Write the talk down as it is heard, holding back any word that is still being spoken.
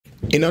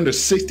In under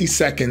 60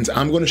 seconds,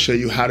 I'm going to show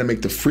you how to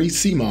make the free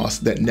sea moss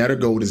that Netter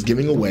Gold is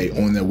giving away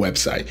on their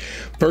website.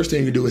 First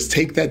thing you do is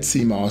take that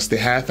sea moss, the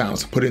 ½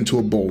 ounce, put it into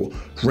a bowl,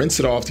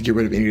 rinse it off to get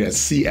rid of any of that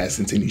sea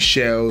essence, any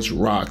shells,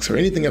 rocks, or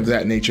anything of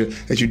that nature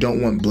that you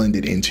don't want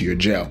blended into your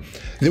gel.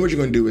 Then what you're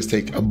going to do is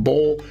take a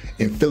bowl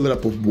and fill it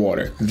up with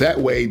water. That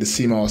way the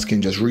sea moss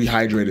can just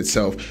rehydrate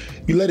itself.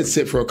 You let it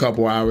sit for a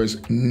couple hours,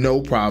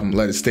 no problem.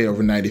 Let it stay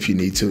overnight if you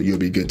need to, you'll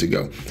be good to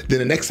go. Then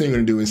the next thing you're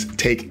going to do is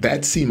take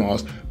that sea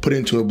moss, put it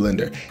into a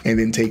blender, and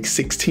then take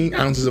 16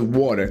 ounces of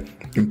water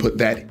and put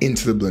that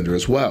into the blender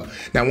as well.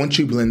 Now, once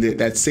you blend it,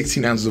 that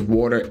 16 ounces of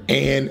water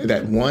and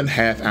that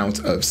 1/2 ounce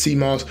of sea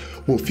moss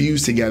will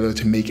fuse together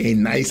to make a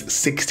nice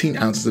 16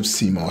 ounces of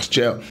sea moss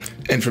gel.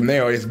 And from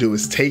there, all you have to do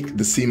is take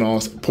the sea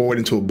moss, pour it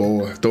into a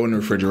bowl, throw it in the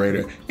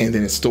refrigerator, and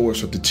then it stores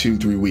for up to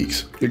 2-3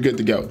 weeks. You're good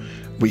to go.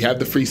 We have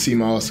the free sea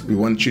moss. We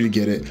want you to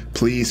get it.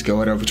 Please go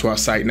head over to our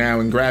site now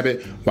and grab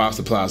it while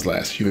supplies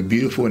last. You have a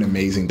beautiful and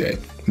amazing day.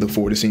 Look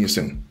forward to seeing you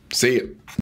soon. See you.